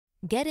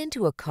Get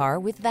into a car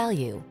with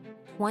value.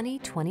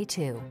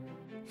 2022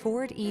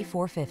 Ford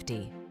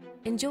E450.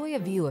 Enjoy a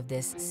view of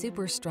this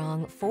super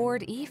strong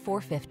Ford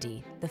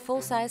E450, the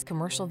full-size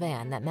commercial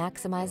van that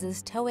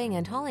maximizes towing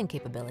and hauling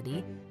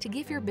capability to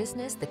give your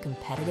business the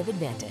competitive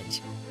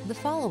advantage. The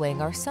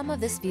following are some of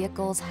this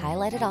vehicle's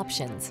highlighted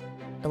options: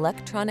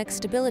 electronic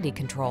stability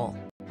control,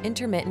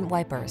 intermittent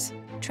wipers,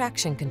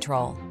 traction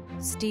control,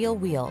 steel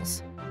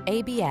wheels,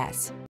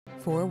 ABS,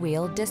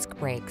 four-wheel disc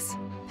brakes,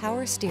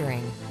 power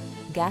steering,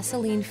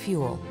 gasoline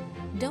fuel.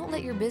 Don't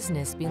let your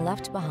business be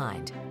left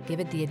behind.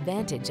 Give it the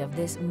advantage of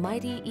this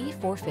mighty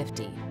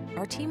E450.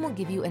 Our team will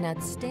give you an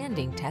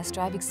outstanding test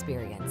drive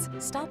experience.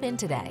 Stop in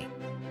today.